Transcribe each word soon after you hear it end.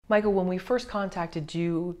Michael, when we first contacted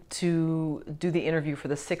you to do the interview for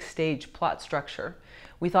the 6-stage plot structure,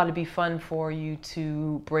 we thought it'd be fun for you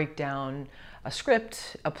to break down a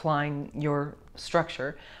script applying your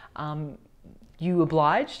structure. You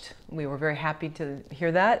obliged. We were very happy to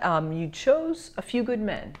hear that. You chose A Few Good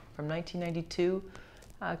Men from 1992.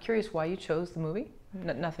 Curious why you chose the movie?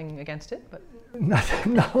 Nothing against it, but...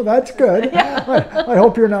 Nothing, no, that's good. Yeah. I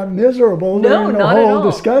hope you're not miserable during the whole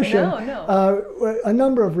discussion. No. A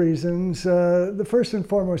number of reasons. The first and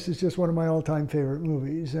foremost is just one of my all-time favorite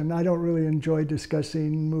movies, and I don't really enjoy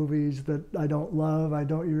discussing movies that I don't love. I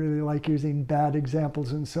don't really like using bad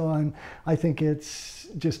examples and so on. I think it's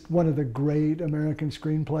just one of the great American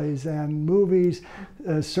screenplays and movies,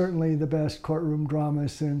 certainly the best courtroom drama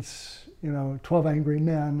since 12 Angry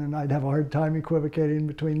Men, and I'd have a hard time equivocating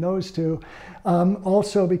between those two.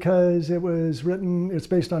 Also because it's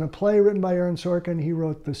based on a play written by Aaron Sorkin. He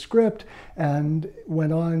wrote the script and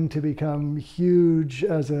went on to become huge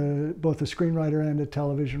as both a screenwriter and a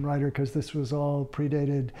television writer, because this was all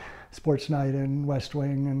predated Sports Night and West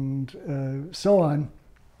Wing and so on.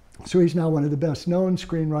 So he's now one of the best known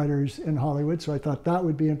screenwriters in Hollywood, so I thought that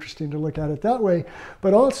would be interesting to look at it that way.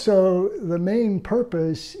 But also the main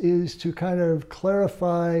purpose is to kind of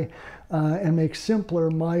clarify and make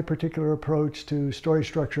simpler my particular approach to story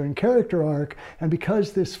structure and character arc. And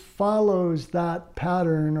because this follows that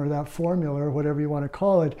pattern or that formula or whatever you want to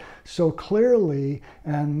call it so clearly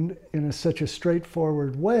and in such a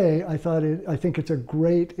straightforward way, I think it's a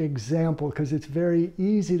great example, because it's very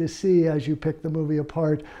easy to see as you pick the movie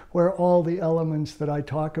apart where all the elements that I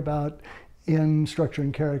talk about in structure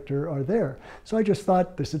and character are there. So I just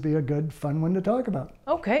thought this would be a good, fun one to talk about.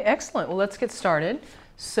 Okay, excellent. Well, let's get started.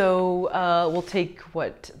 So we'll take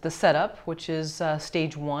the setup, which is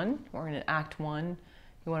stage 1. We're in act 1.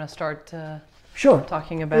 You want to start Sure.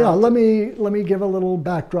 talking about? Yeah, let me give a little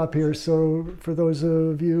backdrop here. So for those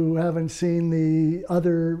of you who haven't seen the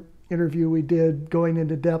other interview we did going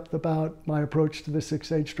into depth about my approach to the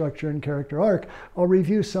 6-stage structure and character arc, I'll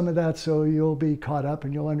review some of that so you'll be caught up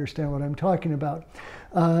and you'll understand what I'm talking about.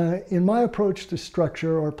 In my approach to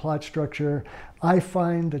structure or plot structure, I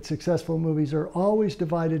find that successful movies are always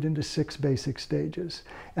divided into 6 basic stages.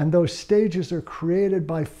 And those stages are created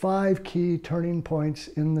by 5 key turning points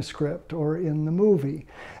in the script or in the movie.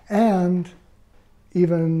 And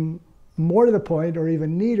even more to the point, or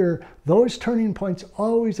even neater, those turning points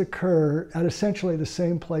always occur at essentially the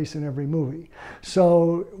same place in every movie.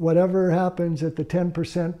 So whatever happens at the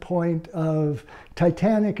 10% point of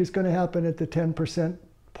Titanic is going to happen at the 10%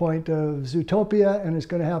 point of Zootopia, and is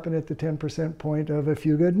going to happen at the 10% point of A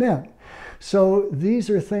Few Good Men. So these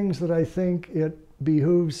are things that I think it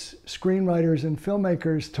behooves screenwriters and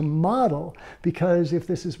filmmakers to model, because if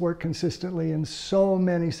this has worked consistently in so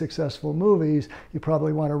many successful movies, you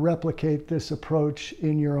probably want to replicate this approach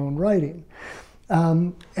in your own writing.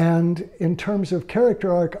 And in terms of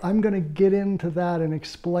character arc, I'm going to get into that and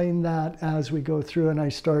explain that as we go through and I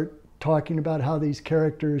start talking about how these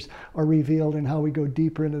characters are revealed and how we go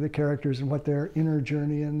deeper into the characters and what their inner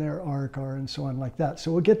journey and their arc are and so on like that.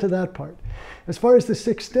 So we'll get to that part. As far as the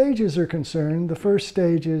 6 stages are concerned, the first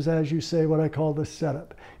stage is, as you say, what I call the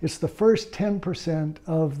setup. It's the first 10%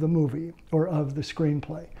 of the movie or of the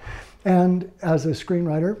screenplay. And as a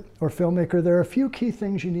screenwriter or filmmaker, there are a few key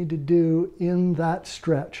things you need to do in that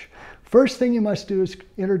stretch. First thing you must do is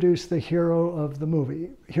introduce the hero of the movie.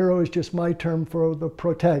 Hero is just my term for the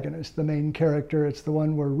protagonist, the main character. It's the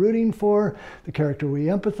one we're rooting for, the character we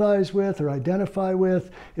empathize with or identify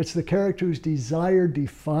with. It's the character whose desire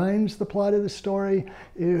defines the plot of the story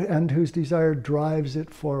and whose desire drives it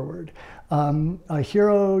forward. A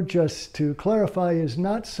hero, just to clarify, is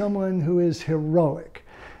not someone who is heroic.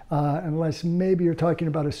 Unless maybe you're talking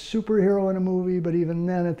about a superhero in a movie, but even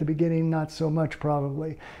then at the beginning, not so much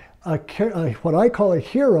probably. What I call a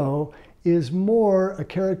hero is more a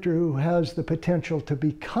character who has the potential to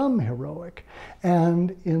become heroic.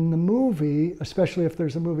 And in the movie, especially if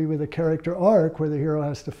there's a movie with a character arc where the hero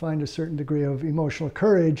has to find a certain degree of emotional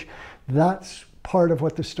courage, that's part of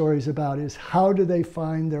what the story's about, is how do they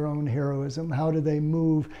find their own heroism? How do they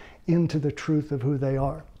move into the truth of who they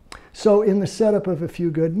are? So in the setup of A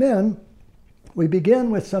Few Good Men, we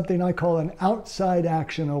begin with something I call an outside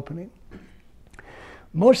action opening.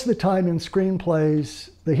 Most of the time in screenplays,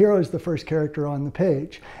 the hero is the first character on the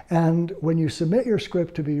page. And when you submit your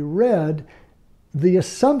script to be read, the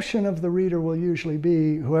assumption of the reader will usually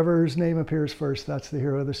be whoever's name appears first, that's the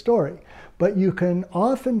hero of the story. But you can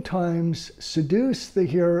oftentimes seduce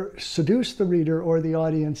the reader or the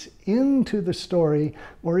audience into the story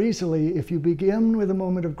more easily if you begin with a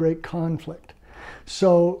moment of great conflict.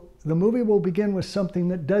 So the movie will begin with something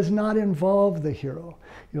that does not involve the hero.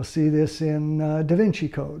 You'll see this in Da Vinci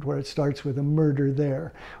Code, where it starts with a murder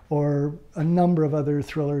there, or a number of other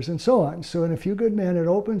thrillers and so on. So in A Few Good Men, it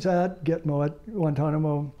opens at Gitmo at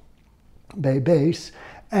Guantanamo Bay Base,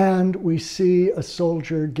 and we see a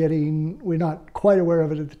soldier getting, we're not quite aware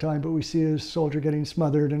of it at the time, but we see a soldier getting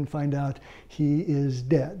smothered and find out he is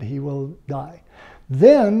dead. He will die.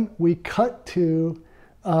 Then we cut to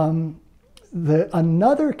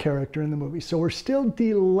another character in the movie. So we're still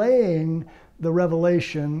delaying the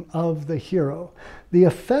revelation of the hero. The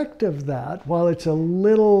effect of that, while it's a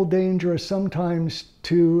little dangerous sometimes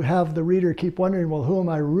to have the reader keep wondering, well, who am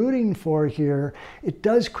I rooting for here? It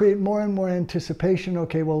does create more and more anticipation.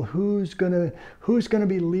 Okay, well, who's gonna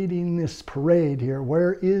be leading this parade here?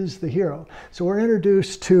 Where is the hero? So we're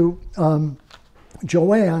introduced to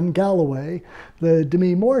Joanne Galloway, the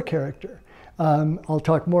Demi Moore character. I'll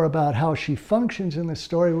talk more about how she functions in the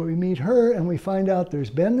story, but we meet her and we find out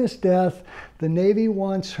there's been this death. The Navy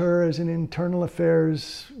wants her as an internal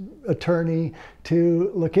affairs attorney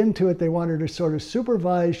to look into it. They want her to sort of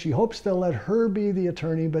supervise. She hopes they'll let her be the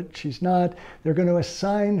attorney, but she's not. They're going to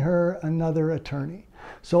assign her another attorney.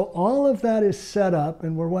 So all of that is set up,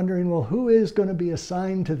 and we're wondering, well, who is going to be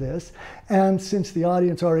assigned to this? And since the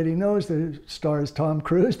audience already knows the star is Tom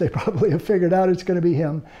Cruise, they probably have figured out it's going to be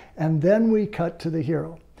him. And then we cut to the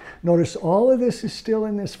hero. Notice all of this is still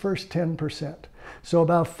in this first 10%. So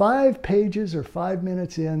about 5 pages or 5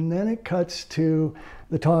 minutes in, then it cuts to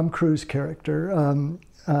the Tom Cruise character,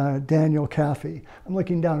 Daniel Kaffee. I'm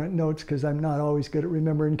looking down at notes because I'm not always good at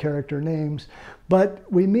remembering character names. But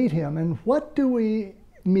we meet him, and what do we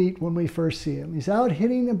meet when we first see him? He's out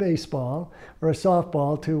hitting a baseball or a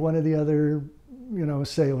softball to one of the other,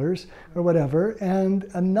 sailors or whatever, and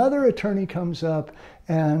another attorney comes up,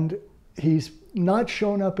 and he's not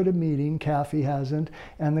shown up at a meeting. Kaffee hasn't,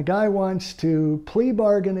 and the guy wants to plea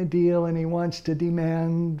bargain a deal, and he wants to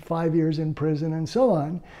demand 5 years in prison and so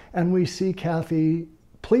on. And we see Kaffee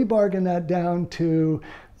plea bargain that down to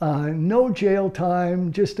no jail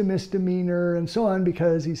time, just a misdemeanor and so on,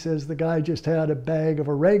 because he says the guy just had a bag of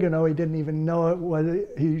oregano. He didn't even know it was,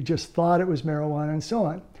 he just thought it was marijuana and so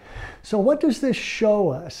on. So what does this show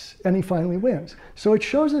us? And he finally wins. So it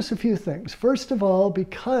shows us a few things. First of all,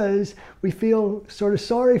 because we feel sort of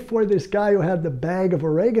sorry for this guy who had the bag of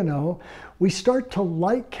oregano, we start to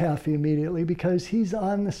like Kaffee immediately because he's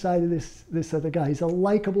on the side of this other guy. He's a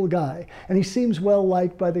likable guy. And he seems well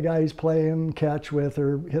liked by the guy he's playing catch with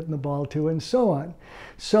or hitting the ball to and so on.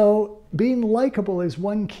 So being likable is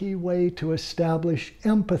one key way to establish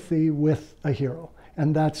empathy with a hero.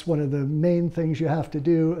 And that's one of the main things you have to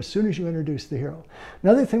do as soon as you introduce the hero.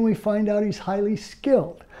 Another thing, we find out he's highly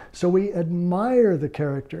skilled. So we admire the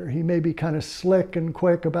character. He may be kind of slick and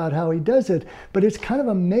quick about how he does it, but it's kind of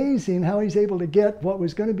amazing how he's able to get what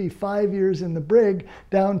was going to be 5 years in the brig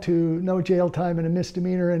down to no jail time and a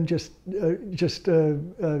misdemeanor and just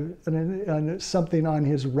something on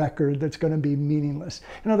his record that's going to be meaningless.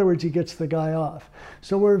 In other words, he gets the guy off.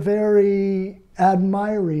 So we're very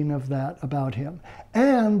admiring of that about him.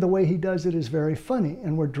 And the way he does it is very funny,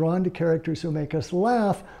 and we're drawn to characters who make us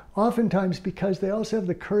laugh, oftentimes because they also have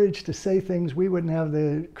the courage to say things we wouldn't have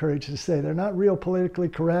the courage to say. They're not real politically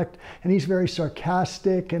correct, and he's very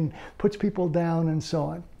sarcastic and puts people down and so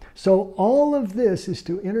on. So all of this is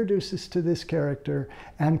to introduce us to this character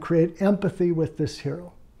and create empathy with this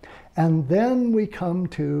hero. And then we come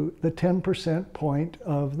to the 10% point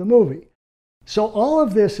of the movie. So all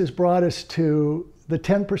of this has brought us to the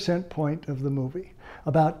 10% point of the movie.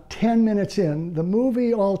 About 10 minutes in, the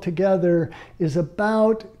movie altogether is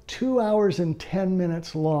about 2 hours and 10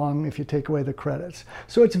 minutes long if you take away the credits.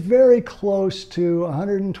 So it's very close to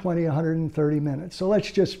 120, 130 minutes. So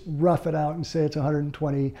let's just rough it out and say it's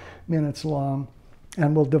 120 minutes long,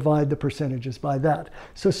 and we'll divide the percentages by that.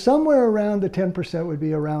 So somewhere around the 10% would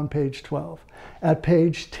be around page 12. At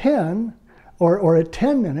page 10, or at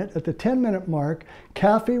the 10-minute mark,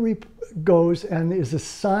 Kaffee goes and is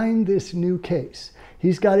assigned this new case.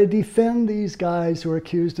 He's got to defend these guys who are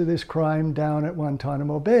accused of this crime down at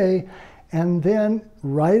Guantanamo Bay. And then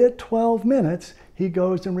right at 12 minutes, he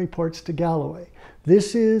goes and reports to Galloway.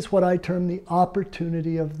 This is what I term the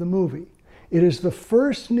opportunity of the movie. It is the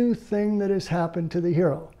first new thing that has happened to the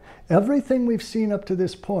hero. Everything we've seen up to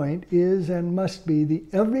this point is and must be the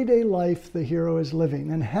everyday life the hero is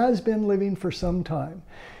living and has been living for some time.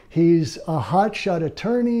 He's a hotshot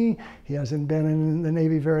attorney. He hasn't been in the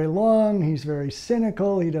Navy very long. He's very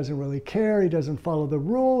cynical. He doesn't really care. He doesn't follow the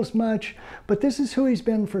rules much. But this is who he's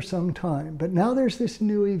been for some time. But now there's this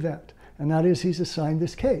new event. and that is he's assigned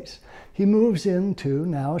this case. He moves into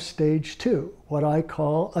now stage 2, what I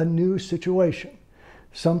call a new situation,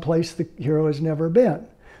 someplace the hero has never been.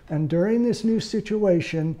 And during this new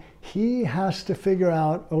situation, he has to figure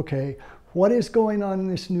out, okay, what is going on in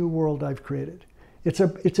this new world I've created? It's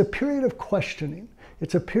a period of questioning.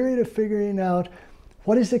 It's a period of figuring out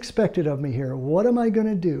what is expected of me here? What am I going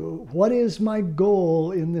to do? What is my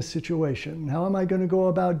goal in this situation? How am I going to go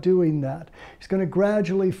about doing that? He's going to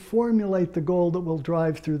gradually formulate the goal that will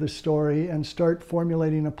drive through the story and start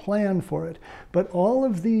formulating a plan for it. But all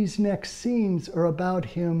of these next scenes are about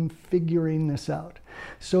him figuring this out.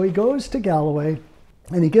 So he goes to Galloway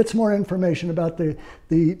and he gets more information about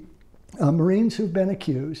the Marines who've been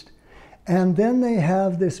accused. And then they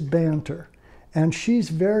have this banter. And she's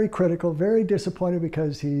very critical, very disappointed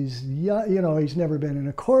because he's never been in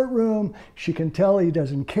a courtroom. She can tell he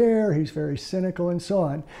doesn't care. He's very cynical and so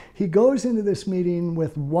on. He goes into this meeting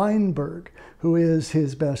with Weinberg, who is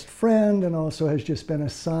his best friend and also has just been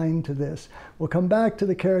assigned to this. We'll come back to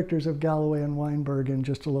the characters of Galloway and Weinberg in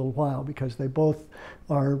just a little while because they both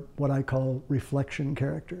are what I call reflection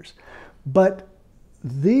characters. But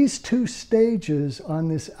these two stages on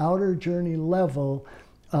this outer journey level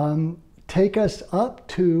take us up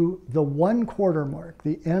to the 1/4 mark,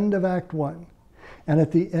 the end of Act 1. And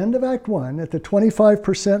at the end of Act 1, at the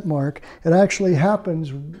 25% mark, it actually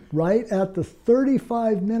happens right at the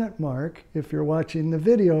 35-minute mark. If you're watching the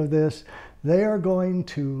video of this, they are going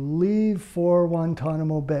to leave for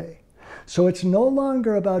Guantanamo Bay. So it's no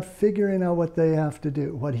longer about figuring out what they have to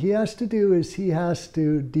do. What he has to do is he has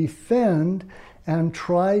to defend and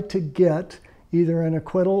try to get either an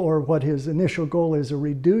acquittal or what his initial goal is, a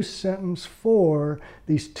reduced sentence for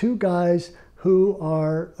these two guys who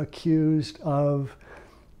are accused of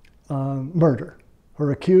murder,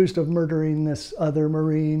 or accused of murdering this other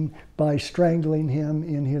Marine by strangling him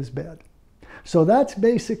in his bed. So that's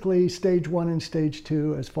basically stage 1 and stage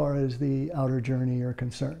 2 as far as the outer journey are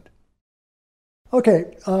concerned.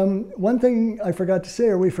 Okay, one thing I forgot to say,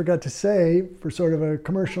 or we forgot to say for sort of a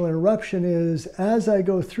commercial interruption is, as I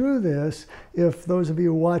go through this, if those of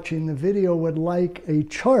you watching the video would like a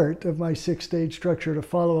chart of my 6-stage structure to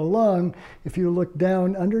follow along, if you look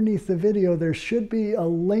down underneath the video, there should be a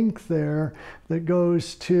link there that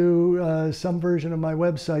goes to some version of my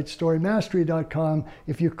website, storymastery.com.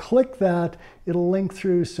 If you click that, it'll link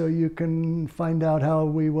through so you can find out how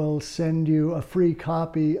we will send you a free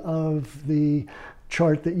copy of the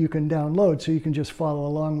chart that you can download, so you can just follow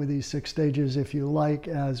along with these 6 stages if you like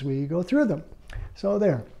as we go through them. So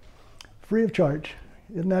there, free of charge.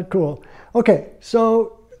 Isn't that cool? Okay,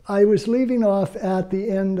 so I was leaving off at the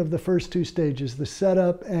end of the first 2 stages, the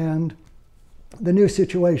setup and the new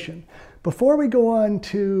situation. Before we go on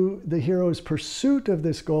to the hero's pursuit of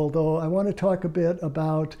this goal, though, I want to talk a bit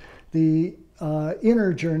about the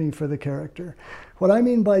inner journey for the character. What I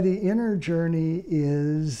mean by the inner journey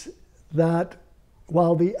is that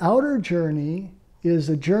while the outer journey is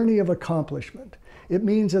a journey of accomplishment, it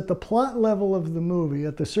means at the plot level of the movie,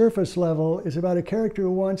 at the surface level, is about a character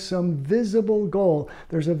who wants some visible goal.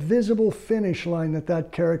 There's a visible finish line that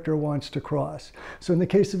that character wants to cross. So in the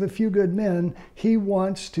case of A Few Good Men, he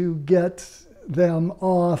wants to get them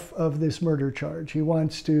off of this murder charge.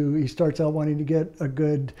 He starts out wanting to get a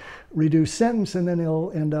good reduced sentence, and then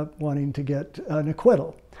he'll end up wanting to get an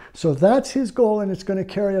acquittal. So that's his goal, and it's going to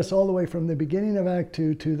carry us all the way from the beginning of Act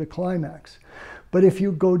 2 to the climax. But if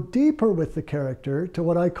you go deeper with the character to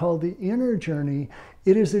what I call the inner journey,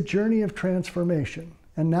 it is a journey of transformation.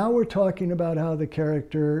 And now we're talking about how the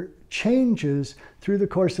character changes through the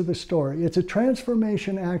course of the story. It's a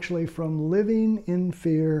transformation actually from living in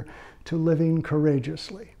fear to living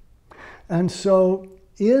courageously. And so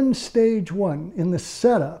in stage 1, in the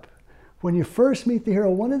setup, when you first meet the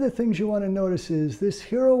hero, one of the things you want to notice is this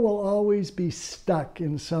hero will always be stuck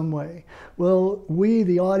in some way. Well, we,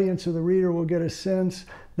 the audience or the reader, will get a sense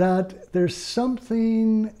that there's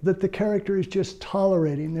something that the character is just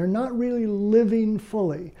tolerating. They're not really living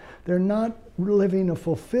fully. They're not living a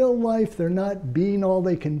fulfilled life. They're not being all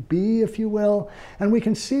they can be, if you will. And we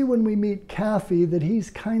can see when we meet Kaffee that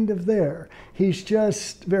he's kind of there. He's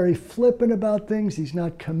just very flippant about things. He's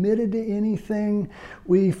not committed to anything.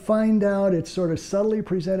 We find out, it's sort of subtly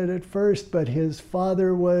presented at first, but his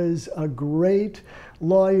father was a great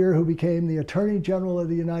lawyer who became the Attorney General of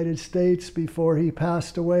the United States before he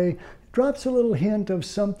passed away. Drops a little hint of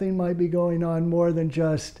something might be going on more than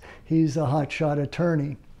just he's a hotshot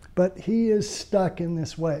attorney. But he is stuck in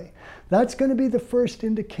this way. That's going to be the first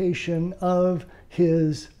indication of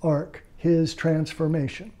his arc, his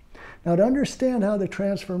transformation. Now, to understand how the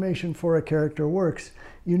transformation for a character works,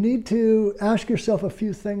 you need to ask yourself a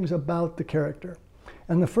few things about the character.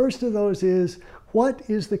 And the first of those is, what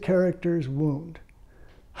is the character's wound?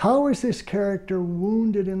 How is this character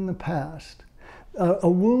wounded in the past? A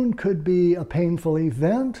wound could be a painful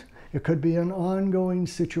event, it could be an ongoing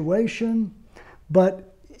situation,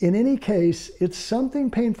 but in any case, it's something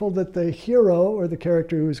painful that the hero or the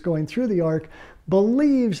character who is going through the arc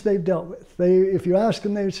believes they've dealt with. If you ask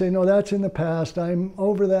them, they would say, no, that's in the past. I'm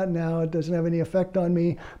over that now. It doesn't have any effect on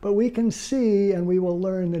me. But we can see and we will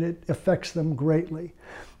learn that it affects them greatly.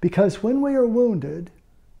 Because when we are wounded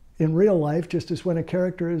in real life, just as when a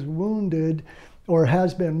character is wounded or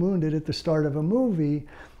has been wounded at the start of a movie,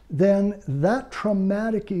 then that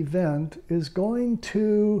traumatic event is going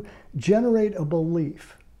to generate a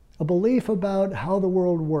belief about how the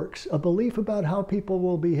world works, a belief about how people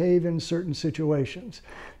will behave in certain situations.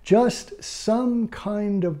 Just some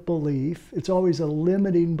kind of belief, it's always a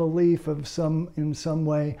limiting belief of in some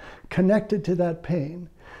way, connected to that pain.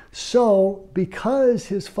 So, because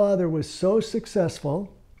his father was so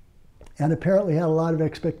successful, and apparently had a lot of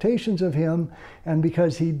expectations of him, and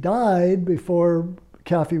because he died before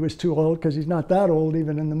Kaffee was too old, because he's not that old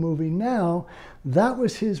even in the movie now, that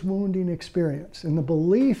was his wounding experience. And the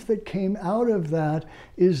belief that came out of that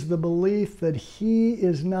is the belief that he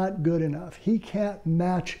is not good enough. He can't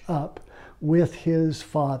match up with his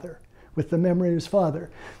father, with the memory of his father.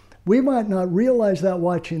 We might not realize that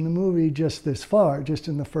watching the movie just this far, just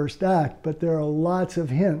in the first act, but there are lots of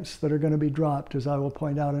hints that are going to be dropped, as I will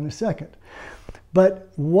point out in a second.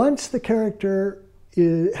 But once the character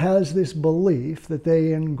has this belief that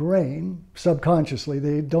they ingrain subconsciously,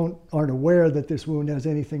 they aren't aware that this wound has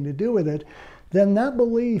anything to do with it, then that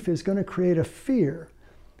belief is going to create a fear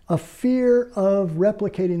of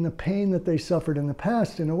replicating the pain that they suffered in the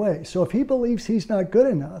past in a way. So if he believes he's not good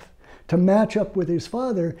enough to match up with his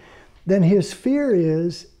father, then his fear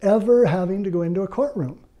is ever having to go into a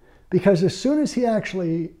courtroom. Because as soon as he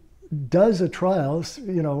actually does a trial,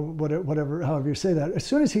 whatever, however you say that, as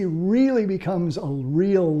soon as he really becomes a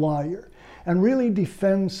real lawyer and really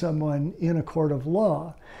defends someone in a court of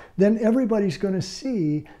law, then everybody's going to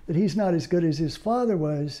see that he's not as good as his father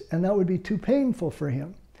was, and that would be too painful for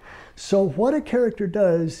him. So what a character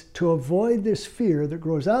does to avoid this fear that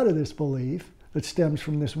grows out of this belief, that stems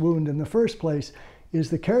from this wound in the first place, is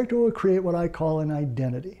the character will create what I call an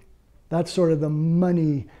identity. That's sort of the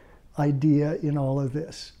money idea in all of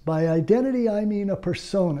this. By identity, I mean a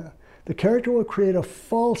persona. The character will create a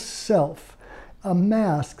false self, a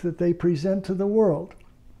mask that they present to the world.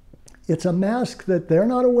 It's a mask that they're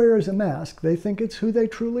not aware is a mask. They think it's who they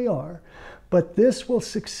truly are. But this will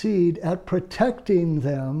succeed at protecting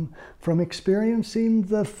them from experiencing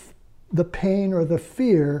the pain or the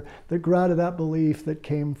fear that grew out of that belief that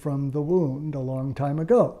came from the wound a long time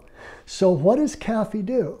ago. So what does Kaffee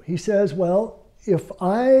do? He says, well, if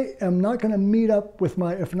I am not going to meet up with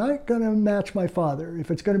if I'm not going to match my father,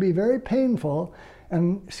 if it's going to be very painful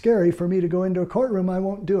and scary for me to go into a courtroom, I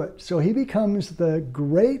won't do it. So he becomes the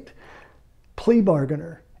great plea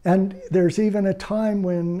bargainer. And there's even a time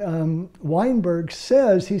when Weinberg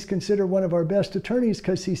says he's considered one of our best attorneys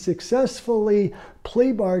because he successfully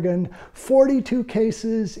plea bargained 42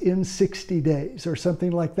 cases in 60 days or something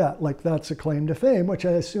like that. Like that's a claim to fame, which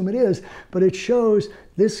I assume it is. But it shows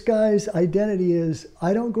this guy's identity is,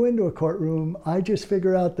 I don't go into a courtroom. I just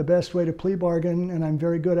figure out the best way to plea bargain, and I'm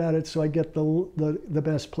very good at it, so I get the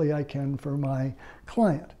best plea I can for my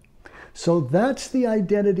client. So that's the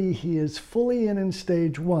identity he is fully in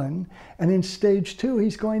stage one. And in stage two,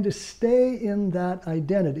 he's going to stay in that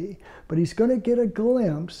identity, but he's going to get a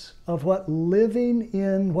glimpse of what living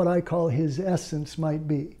in what I call his essence might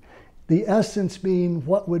be. The essence being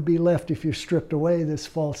what would be left if you stripped away this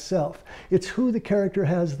false self. It's who the character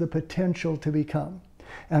has the potential to become.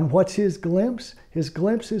 And what's his glimpse? His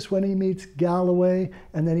glimpse is when he meets Galloway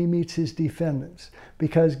and then he meets his defendants.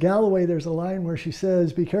 Because Galloway, there's a line where she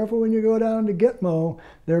says, be careful when you go down to Gitmo.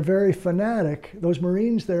 They're very fanatic. Those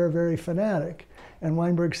Marines there are very fanatic. And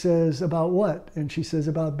Weinberg says, about what? And she says,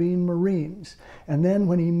 about being Marines. And then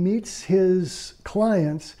when he meets his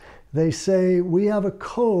clients, they say, we have a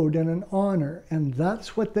code and an honor, and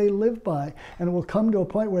that's what they live by. And it will come to a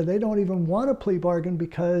point where they don't even want a plea bargain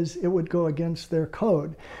because it would go against their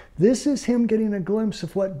code. This is him getting a glimpse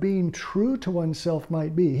of what being true to oneself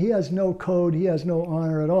might be. He has no code, he has no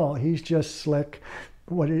honor at all. He's just slick.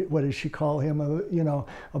 What does she call him?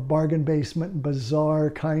 A bargain basement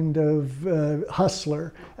bazaar kind of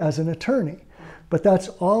hustler as an attorney. But that's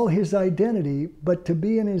all his identity. But to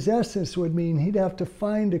be in his essence would mean he'd have to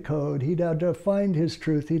find a code. He'd have to find his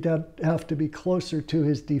truth. He'd have to be closer to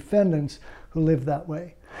his defendants who live that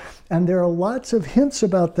way. And there are lots of hints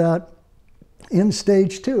about that in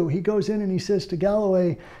stage 2. He goes in and he says to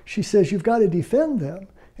Galloway, she says, you've got to defend them.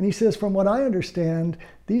 And he says, from what I understand,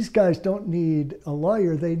 these guys don't need a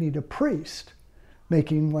lawyer, they need a priest,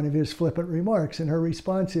 making one of his flippant remarks. And her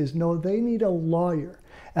response is, no, they need a lawyer.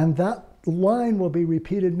 And that line will be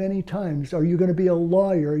repeated many times. Are you going to be a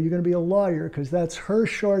lawyer? Are you going to be a lawyer? Because that's her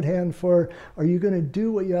shorthand for, are you going to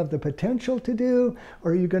do what you have the potential to do?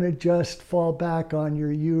 Or are you going to just fall back on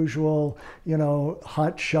your usual,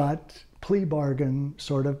 hot shot plea bargain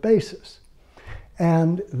sort of basis?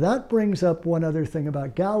 And that brings up one other thing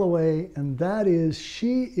about Galloway, and that is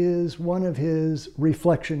she is one of his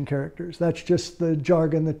reflection characters. That's just the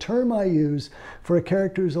jargon, the term I use for a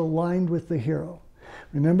character who's aligned with the hero.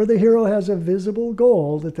 Remember, the hero has a visible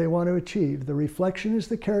goal that they want to achieve. The reflection is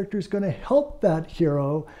the character who's going to help that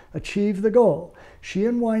hero achieve the goal. She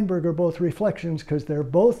and Weinberg are both reflections because they're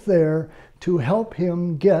both there to help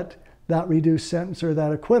him get that reduced sentence or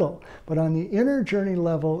that acquittal. But on the inner journey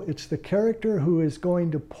level, it's the character who is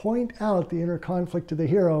going to point out the inner conflict to the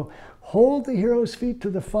hero, hold the hero's feet to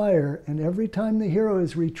the fire, and every time the hero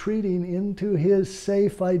is retreating into his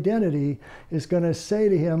safe identity, is going to say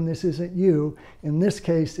to him, this isn't you. In this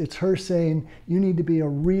case, it's her saying, you need to be a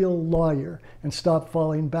real lawyer and stop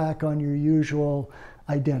falling back on your usual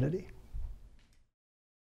identity.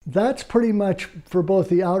 That's pretty much for both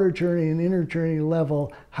the outer journey and inner journey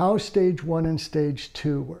level, how stage 1 and stage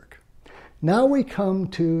 2 work. Now we come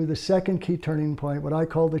to the second key turning point, what I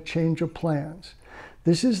call the change of plans.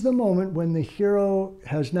 This is the moment when the hero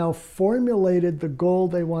has now formulated the goal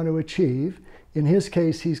they want to achieve. In his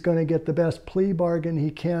case, he's going to get the best plea bargain he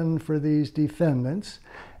can for these defendants,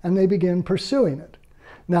 and they begin pursuing it.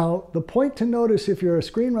 Now, the point to notice if you're a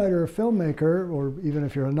screenwriter or filmmaker, or even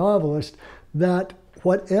if you're a novelist, that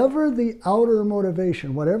whatever the outer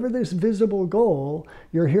motivation, whatever this visible goal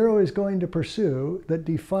your hero is going to pursue that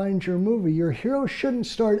defines your movie, your hero shouldn't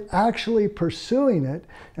start actually pursuing it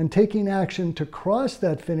and taking action to cross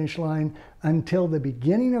that finish line until the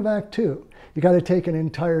beginning of Act 2. You got to take an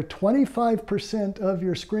entire 25% of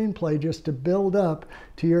your screenplay just to build up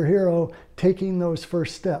to your hero taking those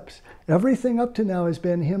first steps. Everything up to now has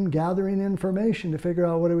been him gathering information to figure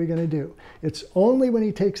out what are we going to do. It's only when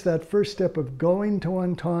he takes that first step of going to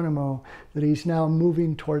Guantanamo that he's now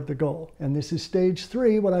moving toward the goal. And this is stage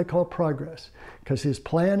 3, what I call progress. Because his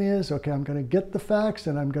plan is, okay, I'm going to get the facts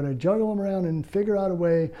and I'm going to juggle them around and figure out a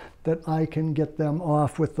way that I can get them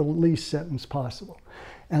off with the least sentence possible.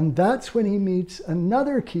 And that's when he meets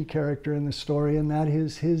another key character in the story, and that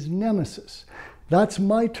is his nemesis. That's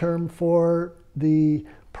my term for the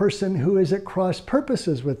person who is at cross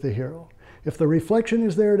purposes with the hero. If the reflection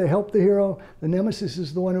is there to help the hero, the nemesis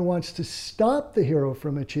is the one who wants to stop the hero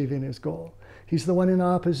from achieving his goal. He's the one in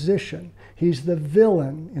opposition. He's the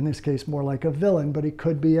villain, in this case more like a villain, but he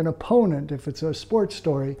could be an opponent if it's a sports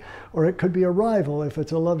story, or it could be a rival if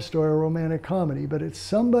it's a love story or romantic comedy, but it's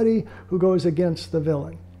somebody who goes against the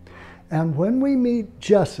villain. And when we meet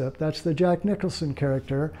Jessup, that's the Jack Nicholson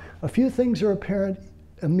character, a few things are apparent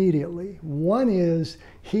immediately. One is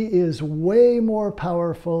he is way more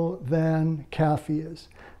powerful than Kaffee is.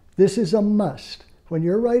 This is a must. When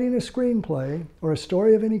you're writing a screenplay or a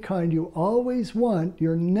story of any kind, you always want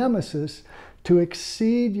your nemesis to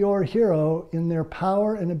exceed your hero in their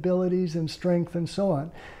power and abilities and strength and so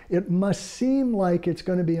on. It must seem like it's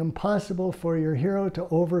going to be impossible for your hero to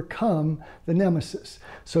overcome the nemesis.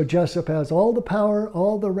 So Jessup has all the power,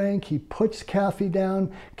 all the rank. He puts Kaffee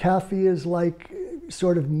down. Kaffee is like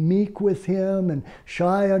sort of meek with him and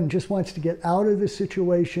shy and just wants to get out of the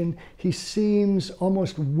situation. He seems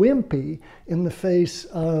almost wimpy in the face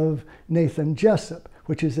of Nathan Jessup,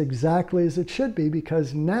 which is exactly as it should be,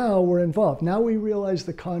 because now we're involved. Now we realize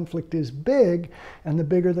the conflict is big, and the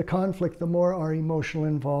bigger the conflict, the more our emotional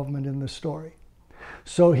involvement in the story.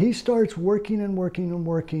 So he starts working and working and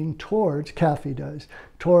working towards, Kaffee does,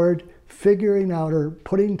 toward figuring out or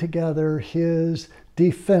putting together his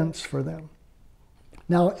defense for them.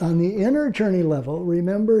 Now, on the inner journey level,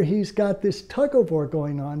 remember he's got this tug-of-war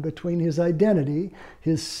going on between his identity,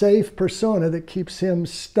 his safe persona that keeps him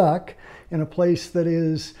stuck in a place that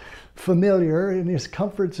is familiar in his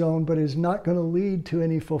comfort zone, but is not going to lead to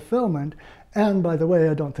any fulfillment. And by the way,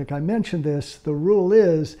 I don't think I mentioned this, the rule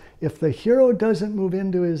is if the hero doesn't move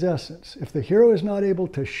into his essence, if the hero is not able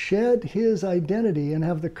to shed his identity and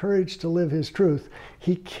have the courage to live his truth,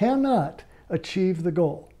 he cannot achieve the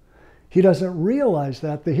goal. He doesn't realize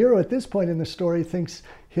that. The hero at this point in the story thinks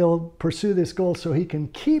he'll pursue this goal so he can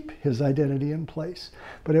keep his identity in place.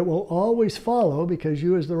 But it will always follow, because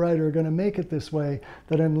you as the writer are going to make it this way,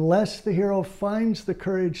 that unless the hero finds the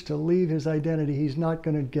courage to leave his identity, he's not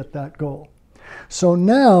going to get that goal. So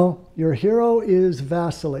now your hero is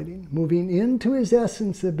vacillating, moving into his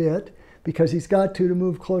essence a bit, because he's got to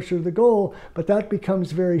move closer to the goal, but that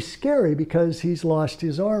becomes very scary because he's lost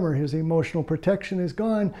his armor, his emotional protection is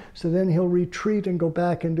gone, so then he'll retreat and go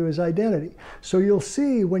back into his identity. So you'll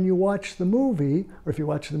see when you watch the movie, or if you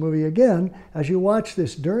watch the movie again, as you watch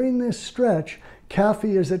this, during this stretch,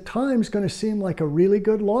 Kaffee is at times going to seem like a really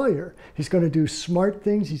good lawyer. He's going to do smart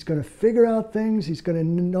things, he's going to figure out things, he's going to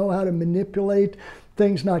know how to manipulate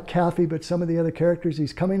things, not Kaffee, but some of the other characters.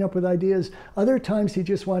 He's coming up with ideas. Other times he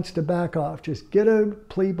just wants to back off, just get a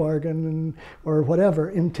plea bargain or whatever,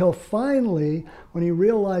 until finally, when he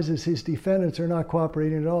realizes his defendants are not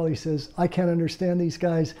cooperating at all, he says, I can't understand these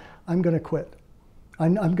guys, I'm going to quit.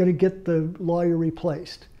 I'm going to get the lawyer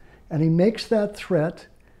replaced. And he makes that threat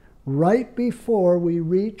right before we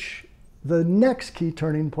reach the next key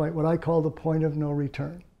turning point, what I call the point of no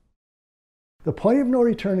return. The point of no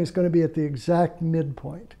return is going to be at the exact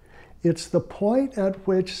midpoint. It's the point at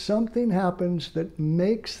which something happens that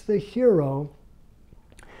makes the hero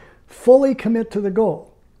fully commit to the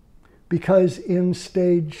goal. Because in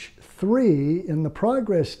stage 3, in the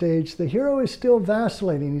progress stage, the hero is still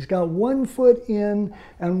vacillating. He's got one foot in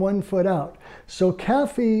and one foot out. So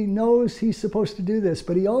Kaffee knows he's supposed to do this,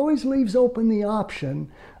 but he always leaves open the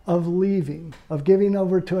option of leaving, of giving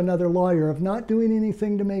over to another lawyer, of not doing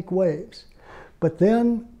anything to make waves. But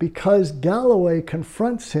then, because Galloway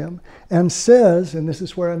confronts him and says, and this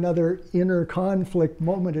is where another inner conflict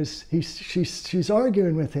moment is, she's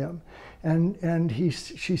arguing with him, and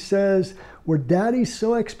she says, were Daddy's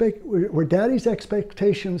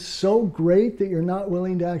expectations so great that you're not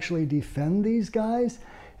willing to actually defend these guys?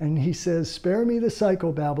 And he says, spare me the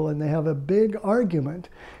psychobabble, and they have a big argument.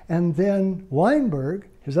 And then Weinberg,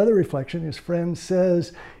 his other reflection, his friend,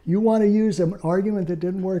 says, you want to use an argument that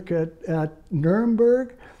didn't work at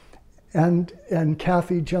Nuremberg? And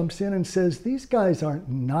Kaffee jumps in and says, these guys aren't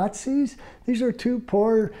Nazis. These are two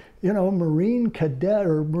poor, Marine cadet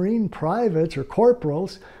or Marine privates or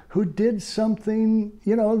corporals who did something,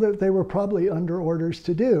 that they were probably under orders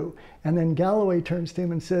to do. And then Galloway turns to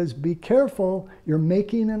him and says, be careful, you're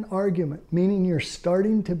making an argument, meaning you're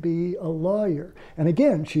starting to be a lawyer. And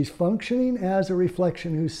again, she's functioning as a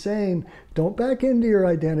reflection who's saying, don't back into your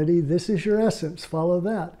identity, this is your essence, follow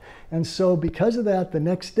that. And so because of that, the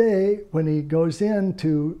next day when he goes in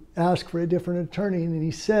to ask for a different attorney, and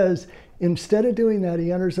he says, instead of doing that,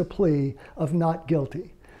 he enters a plea of not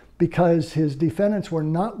guilty, because his defendants were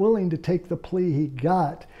not willing to take the plea he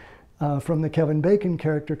got from the Kevin Bacon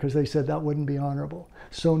character, because they said that wouldn't be honorable.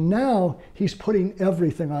 So now he's putting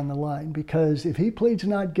everything on the line, because if he pleads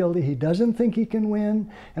not guilty, he doesn't think he can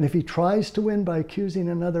win. And if he tries to win by accusing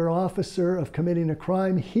another officer of committing a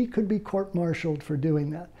crime, he could be court-martialed for doing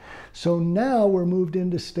that. So now we're moved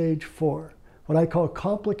into stage 4, what I call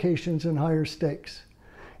complications and higher stakes.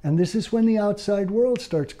 And this is when the outside world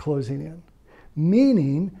starts closing in,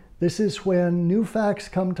 meaning this is when new facts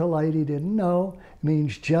come to light he didn't know. It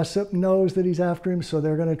means Jessup knows that he's after him, so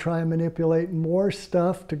they're going to try and manipulate more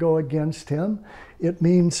stuff to go against him. It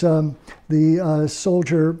means the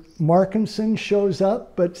soldier Markinson shows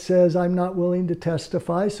up but says, I'm not willing to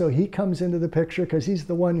testify. So he comes into the picture because he's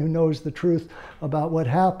the one who knows the truth about what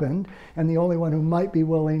happened and the only one who might be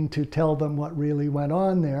willing to tell them what really went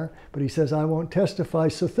on there. But he says, I won't testify.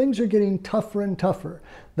 So things are getting tougher and tougher.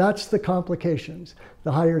 That's the complications.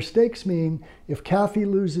 The higher stakes mean if Kaffee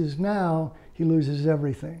loses now, he loses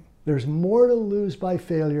everything. There's more to lose by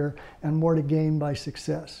failure and more to gain by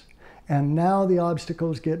success. And now the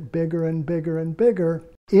obstacles get bigger and bigger and bigger.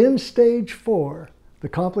 In stage 4, the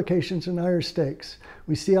complications and higher stakes,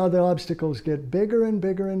 we see how the obstacles get bigger and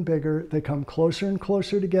bigger and bigger. They come closer and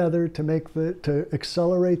closer together to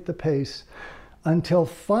accelerate the pace, until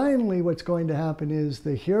finally what's going to happen is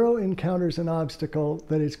the hero encounters an obstacle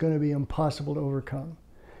that is going to be impossible to overcome.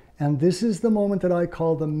 And this is the moment that I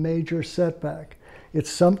call the major setback.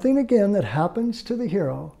 It's something, again, that happens to the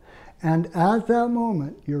hero. And at that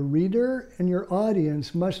moment, your reader and your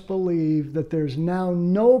audience must believe that there's now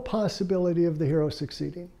no possibility of the hero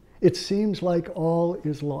succeeding. It seems like all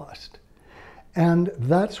is lost. And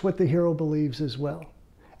that's what the hero believes as well.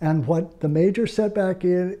 And what the major setback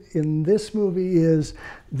in this movie is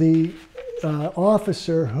the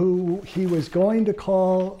officer who he was going to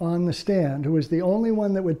call on the stand, who was the only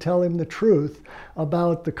one that would tell him the truth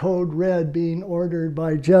about the code red being ordered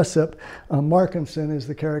by Jessup. Markinson is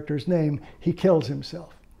the character's name. He kills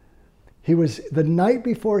himself. He was, the night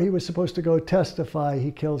before he was supposed to go testify,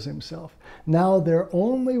 he kills himself. Now their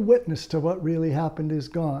only witness to what really happened is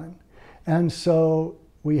gone. And so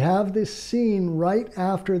we have this scene right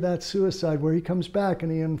after that suicide where he comes back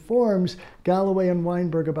and he informs Galloway and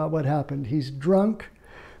Weinberg about what happened. He's drunk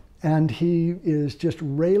and he is just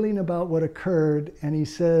railing about what occurred, and he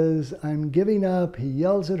says, "I'm giving up." He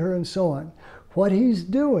yells at her and so on. What he's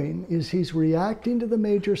doing is he's reacting to the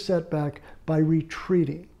major setback by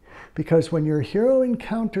retreating. Because when your hero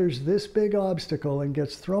encounters this big obstacle and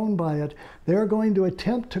gets thrown by it, they're going to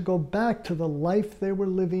attempt to go back to the life they were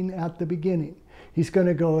living at the beginning. He's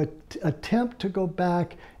going to attempt to go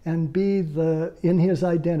back and be in his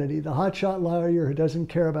identity, the hotshot lawyer who doesn't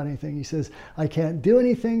care about anything. He says, "I can't do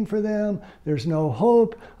anything for them. There's no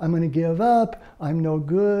hope. I'm going to give up. I'm no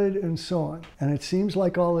good," and so on. And it seems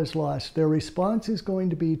like all is lost. Their response is going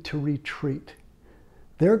to be to retreat.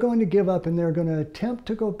 They're going to give up and they're going to attempt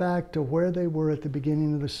to go back to where they were at the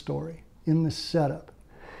beginning of the story, in the setup.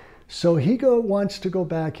 So he wants to go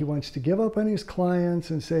back. He wants to give up on his clients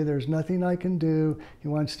and say, "There's nothing I can do." He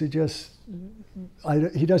wants to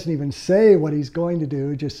he doesn't even say what he's going to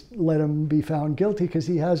do, just let him be found guilty because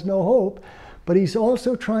he has no hope. But he's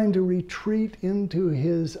also trying to retreat into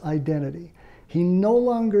his identity. He no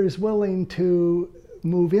longer is willing to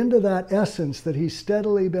move into that essence that he's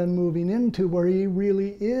steadily been moving into, where he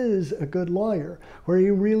really is a good lawyer, where he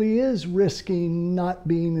really is risking not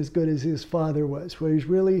being as good as his father was, where he's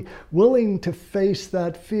really willing to face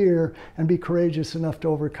that fear and be courageous enough to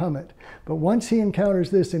overcome it. But once he encounters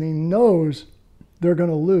this and he knows they're going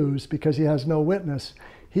to lose because he has no witness,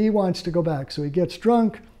 he wants to go back. So he gets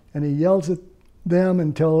drunk and he yells at them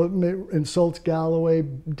until it insults Galloway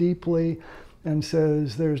deeply, and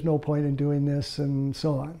says there's no point in doing this, and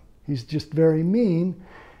so on. He's just very mean.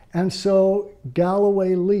 And so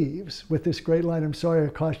Galloway leaves with this great line, "I'm sorry I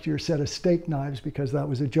cost you your set of steak knives," because that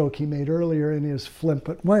was a joke he made earlier in his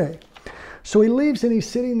flippant way. So he leaves and he's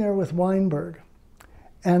sitting there with Weinberg.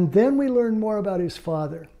 And then we learn more about his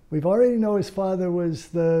father. We've already know his father was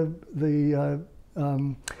the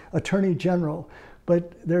Attorney General,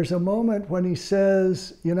 but there's a moment when he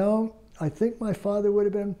says, "You know, I think my father would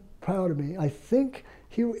have been proud of me. I think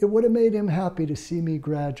it would have made him happy to see me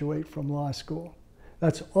graduate from law school."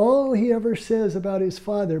 That's all he ever says about his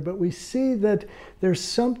father, but we see that there's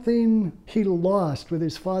something he lost with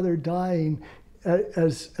his father dying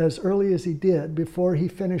as early as he did, before he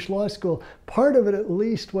finished law school. Part of it, at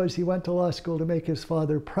least, was he went to law school to make his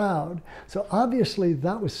father proud. So obviously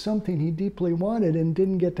that was something he deeply wanted and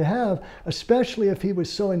didn't get to have, especially if he was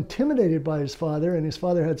so intimidated by his father and his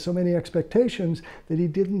father had so many expectations that he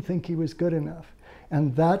didn't think he was good enough.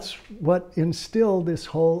 And that's what instilled this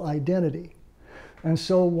whole identity. And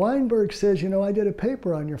so Weinberg says, "You know, I did a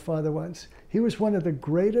paper on your father once. He was one of the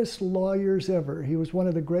greatest lawyers ever. He was one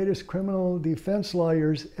of the greatest criminal defense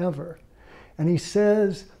lawyers ever." And he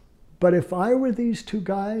says, "But if I were these two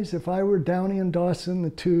guys, if I were Downey and Dawson,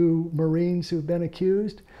 the two Marines who've been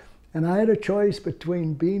accused, and I had a choice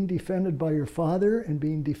between being defended by your father and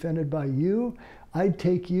being defended by you, I'd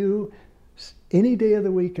take you any day of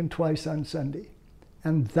the week and twice on Sunday."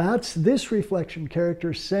 And that's this reflection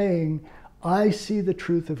character saying, "I see the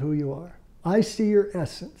truth of who you are. I see your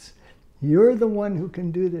essence. You're the one who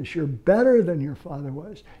can do this. You're better than your father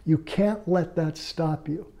was. You can't let that stop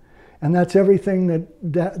you." And that's everything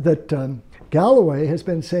that Galloway has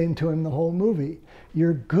been saying to him the whole movie.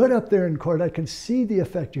 "You're good up there in court. I can see the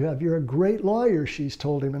effect you have. You're a great lawyer," she's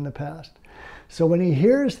told him in the past. So when he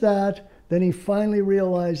hears that, then he finally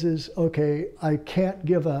realizes, okay, I can't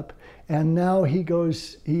give up. And now he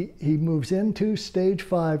moves into stage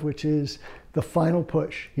 5, which is the final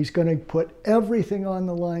push. He's going to put everything on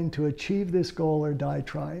the line to achieve this goal or die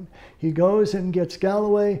trying. He goes and gets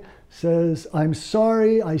Galloway, says, "I'm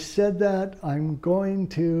sorry I said that. I'm going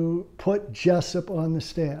to put Jessup on the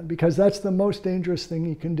stand," because that's the most dangerous thing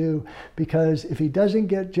he can do, because if he doesn't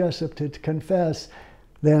get Jessup to confess,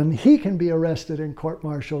 then he can be arrested and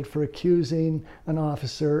court-martialed for accusing an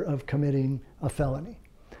officer of committing a felony.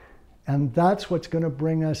 And that's what's going to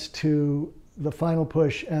bring us to the final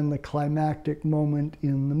push and the climactic moment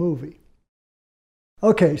in the movie.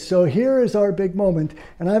 Okay, so here is our big moment,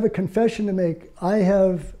 and I have a confession to make. I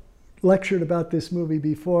have lectured about this movie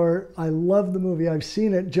before. I love the movie. I've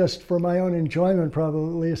seen it just for my own enjoyment probably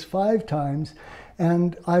at least 5 times,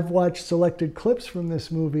 And I've watched selected clips from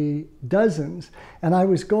this movie, dozens, and I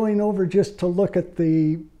was going over just to look at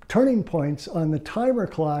the turning points on the timer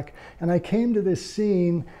clock, and I came to this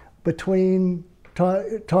scene between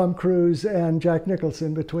Tom Cruise and Jack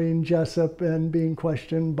Nicholson, between Jessup and being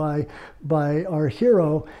questioned by our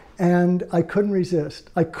hero, and I couldn't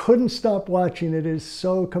resist. I couldn't stop watching. It is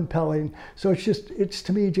so compelling. So it's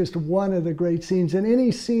to me just one of the great scenes. And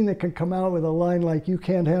any scene that can come out with a line like "You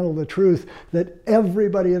can't handle the truth," that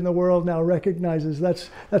everybody in the world now recognizes, that's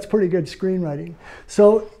pretty good screenwriting.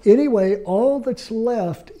 So anyway, all that's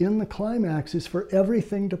left in the climax is for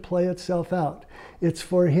everything to play itself out. It's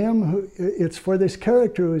for it's for this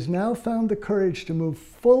character who has now found the courage to move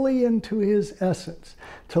fully into his essence,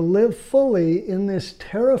 to live fully in this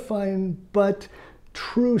terrifying but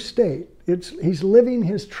true state. He's living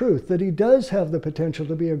his truth, that he does have the potential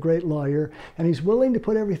to be a great lawyer, and he's willing to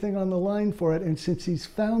put everything on the line for it. And since he's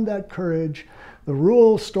found that courage,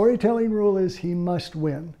 the storytelling rule is he must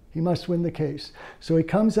win. He must win the case. So he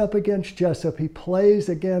comes up against Jessup. He plays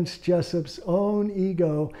against Jessup's own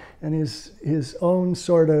ego and his own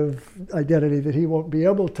sort of identity that he won't be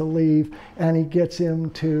able to leave. And he gets him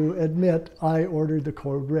to admit, "I ordered the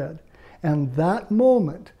code red." And that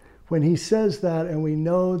moment, when he says that and we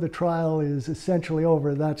know the trial is essentially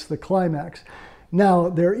over, that's the climax. Now,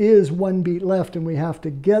 there is one beat left and we have to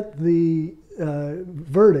get the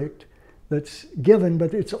verdict that's given,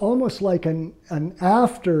 but it's almost like an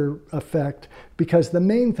after effect, because the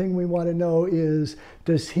main thing we want to know is,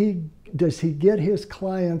 does he get his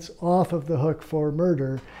clients off of the hook for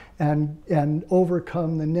murder and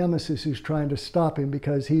overcome the nemesis who's trying to stop him,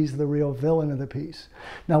 because he's the real villain of the piece.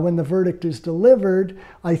 Now, when the verdict is delivered,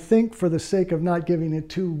 I think for the sake of not giving it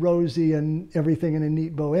too rosy and everything in a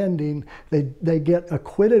neat bow ending, they get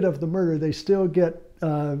acquitted of the murder. They still get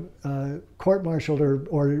court-martialed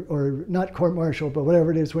or not court-martialed, but whatever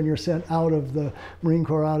it is when you're sent out of the Marine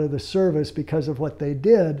Corps, out of the service because of what they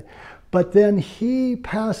did. But then he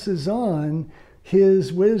passes on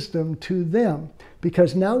his wisdom to them,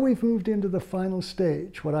 because now we've moved into the final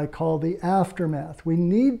stage, what I call the aftermath. We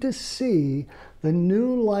need to see the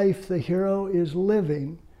new life the hero is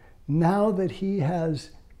living now that he's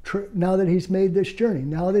made this journey,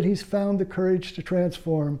 now that he's found the courage to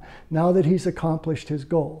transform, now that he's accomplished his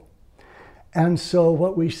goal. And so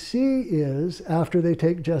what we see is, after they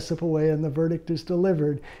take Jessup away and the verdict is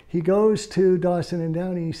delivered, he goes to Dawson and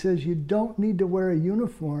Downey. He says, "You don't need to wear a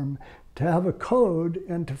uniform to have a code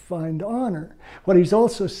and to find honor." What he's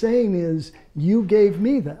also saying is, you gave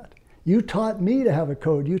me that. You taught me to have a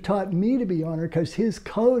code. You taught me to be honored, because his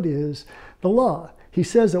code is the law. He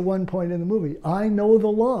says at one point in the movie, "I know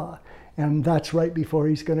the law." And that's right before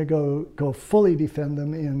he's going to go fully defend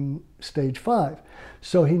them in stage 5.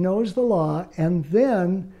 So he knows the law. And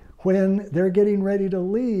then when they're getting ready to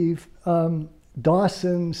leave,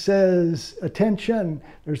 Dawson says, "Attention,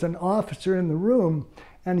 there's an officer in the room,"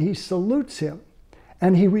 and he salutes him.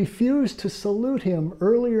 And he refused to salute him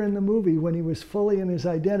earlier in the movie when he was fully in his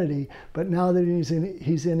identity. But now that he's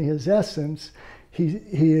in his essence, he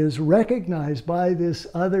is recognized by this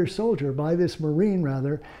other soldier, by this Marine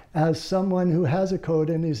rather, as someone who has a code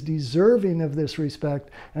and is deserving of this respect,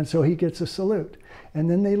 and so he gets a salute. And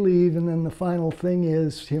then they leave, and then the final thing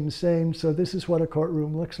is him saying, "So this is what a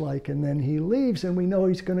courtroom looks like," and then he leaves, and we know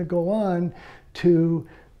he's going to go on to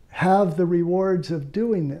have the rewards of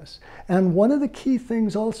doing this. And one of the key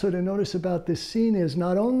things also to notice about this scene is,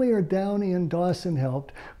 not only are Downey and Dawson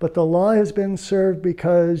helped, but the law has been served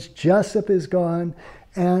because Jessup is gone,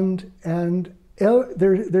 and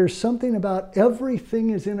there's something about everything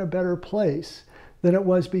is in a better place than it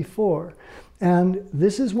was before. And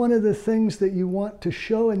this is one of the things that you want to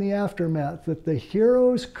show in the aftermath, that the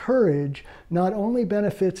hero's courage not only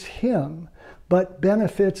benefits him, but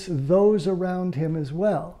benefits those around him as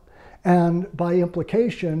well. And by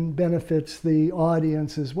implication, benefits the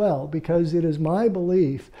audience as well, because it is my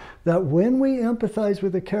belief that when we empathize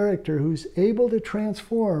with a character who's able to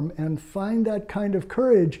transform and find that kind of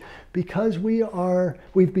courage, because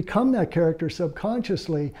we've become that character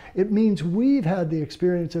subconsciously, it means we've had the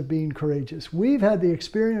experience of being courageous. We've had the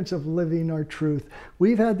experience of living our truth.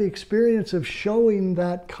 We've had the experience of showing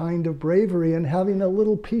that kind of bravery and having a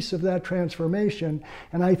little piece of that transformation.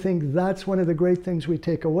 And I think that's one of the great things we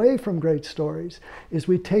take away from great stories, is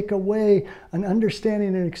we take away an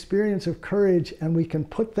understanding and experience of courage, and we can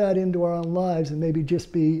put that into our own lives and maybe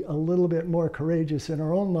just be a little bit more courageous in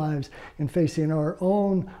our own lives in facing our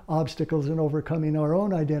own obstacles and overcoming our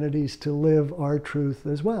own identities to live our truth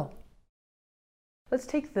as well. Let's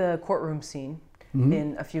take the courtroom scene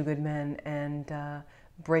in A Few Good Men and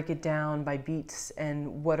break it down by beats,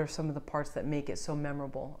 and what are some of the parts that make it so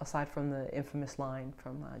memorable, aside from the infamous line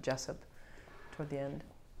from Jessup toward the end?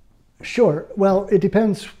 Sure. Well, it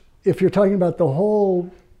depends if you're talking about the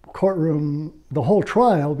whole courtroom, the whole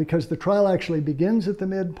trial, because the trial actually begins at the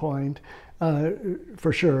midpoint,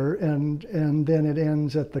 for sure, and then it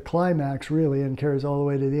ends at the climax, really, and carries all the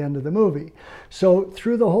way to the end of the movie. So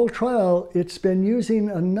through the whole trial, it's been using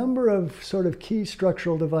a number of sort of key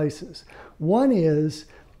structural devices. One is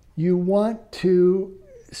you want to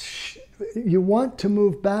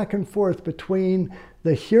move back and forth between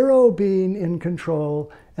the hero being in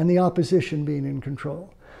control and the opposition being in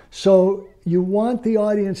control. So you want the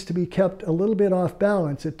audience to be kept a little bit off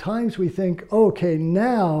balance. At times we think, okay,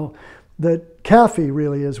 now that Kaffee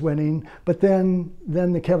really is winning, but then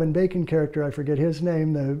the Kevin Bacon character, I forget his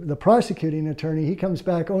name, the prosecuting attorney, he comes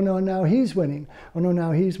back, oh no, now he's winning. Oh no,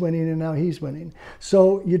 now he's winning, and now he's winning.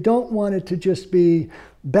 So you don't want it to just be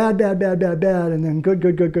bad, bad, bad, bad, bad, and then good,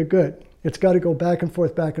 good, good, good, good. It's got to go back and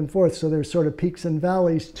forth, so there's sort of peaks and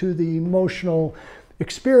valleys to the emotional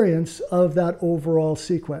experience of that overall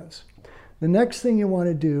sequence. The next thing you want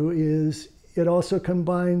to do is it also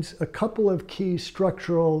combines a couple of key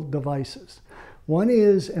structural devices. One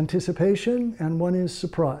is anticipation and one is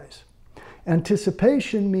surprise.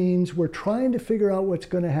 Anticipation means we're trying to figure out what's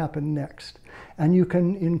going to happen next. And you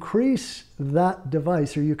can increase that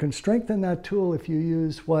device, or you can strengthen that tool if you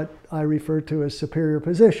use what I refer to as superior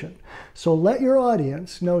position. So let your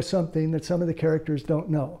audience know something that some of the characters don't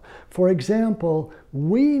know. For example,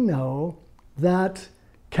 we know that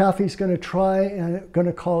Kaffee's going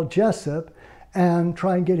to call Jessup and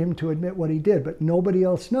try and get him to admit what he did, but nobody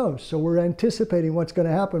else knows. So we're anticipating what's going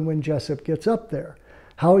to happen when Jessup gets up there.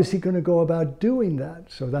 How is he going to go about doing that?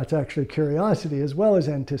 So that's actually curiosity as well as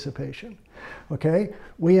anticipation. Okay,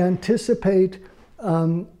 we anticipate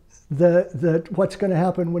what's going to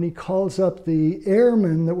happen when he calls up the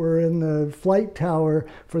airmen that were in the flight tower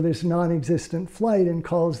for this non-existent flight and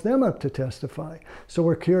calls them up to testify. So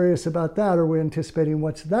we're curious about that, or we're anticipating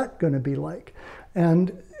what's that going to be like.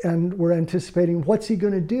 And we're anticipating what's he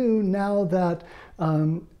going to do now that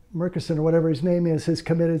Murchison, or whatever his name is, has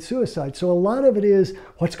committed suicide. So a lot of it is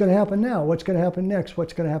what's going to happen now, what's going to happen next,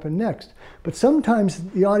 what's going to happen next. But sometimes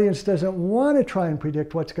the audience doesn't want to try and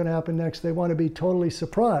predict what's going to happen next. They want to be totally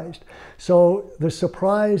surprised. So the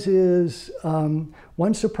surprise is,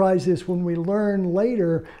 one surprise is when we learn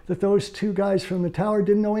later that those two guys from the tower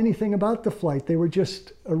didn't know anything about the flight. They were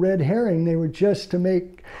just a red herring. They were just to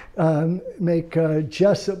make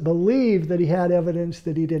Jessup believe that he had evidence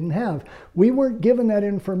that he didn't have. We weren't given that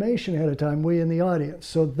information ahead of time, we in the audience.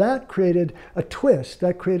 So that created a twist,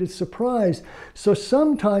 that created surprise. So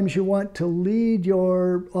sometimes you want to lead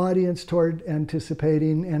your audience toward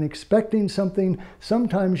anticipating and expecting something.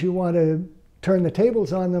 Sometimes you want to turn the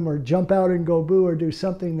tables on them or jump out and go boo or do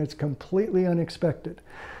something that's completely unexpected.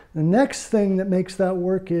 The next thing that makes that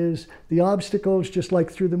work is the obstacles, just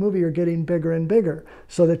like through the movie, are getting bigger and bigger.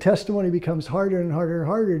 So the testimony becomes harder and harder and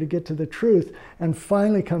harder to get to the truth. And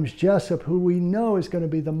finally comes Jessup, who we know is going to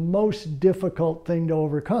be the most difficult thing to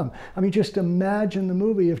overcome. I mean, just imagine the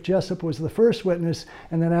movie if Jessup was the first witness,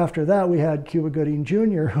 and then after that we had Cuba Gooding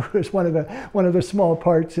Jr., who is one of the small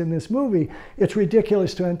parts in this movie. It's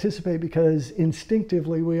ridiculous to anticipate because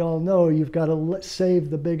instinctively we all know you've got to save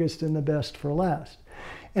the biggest and the best for last.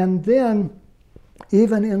 And then,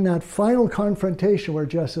 even in that final confrontation where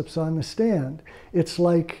Jessup's on the stand, it's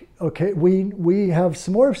like, okay, we have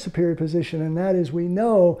some more superior position, and that is we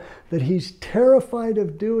know that he's terrified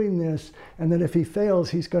of doing this, and that if he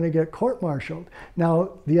fails, he's going to get court-martialed.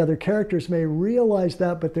 Now, the other characters may realize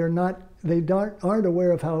that, but they aren't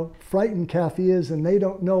aware of how frightened Kaffee is, and they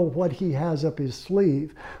don't know what he has up his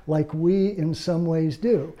sleeve, like we in some ways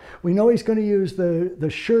do. We know he's going to use the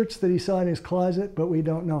shirts that he saw in his closet, but we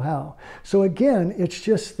don't know how. So again, it's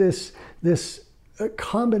just this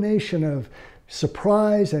combination of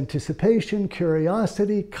surprise, anticipation,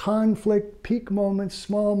 curiosity, conflict, peak moments,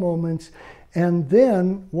 small moments. And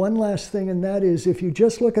then one last thing, and that is if you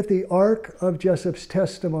just look at the arc of Jessup's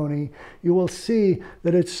testimony, you will see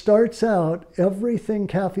that it starts out, everything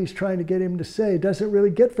Kaffee's trying to get him to say doesn't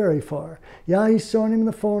really get very far. Yeah, he's showing him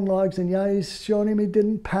the phone logs, and yeah, he's showing him he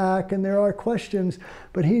didn't pack, and there are questions,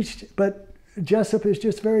 but Jessup is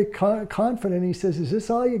just very confident. He says, is this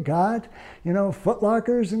all you got? You know,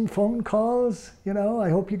 footlockers and phone calls? You know, I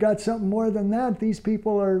hope you got something more than that. These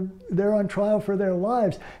people they're on trial for their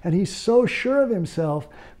lives. And he's so sure of himself.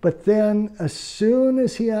 But then as soon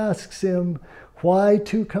as he asks him why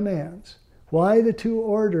two commands, why the two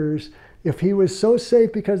orders, if he was so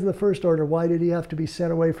safe because of the First Order, why did he have to be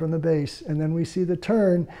sent away from the base? And then we see the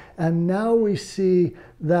turn, and now we see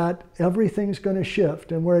that everything's going to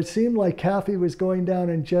shift. And where it seemed like Kaffee was going down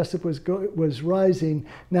and Jessup was rising,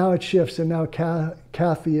 now it shifts, and now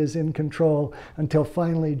Kaffee is in control until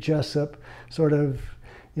finally Jessup sort of,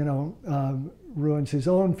 ruins his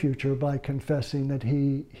own future by confessing that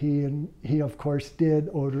he of course did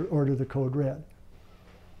order the Code Red.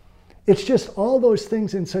 It's just all those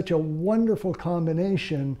things in such a wonderful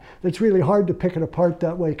combination that's really hard to pick it apart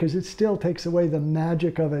that way, because it still takes away the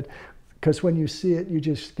magic of it, because when you see it, you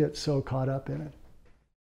just get so caught up in it.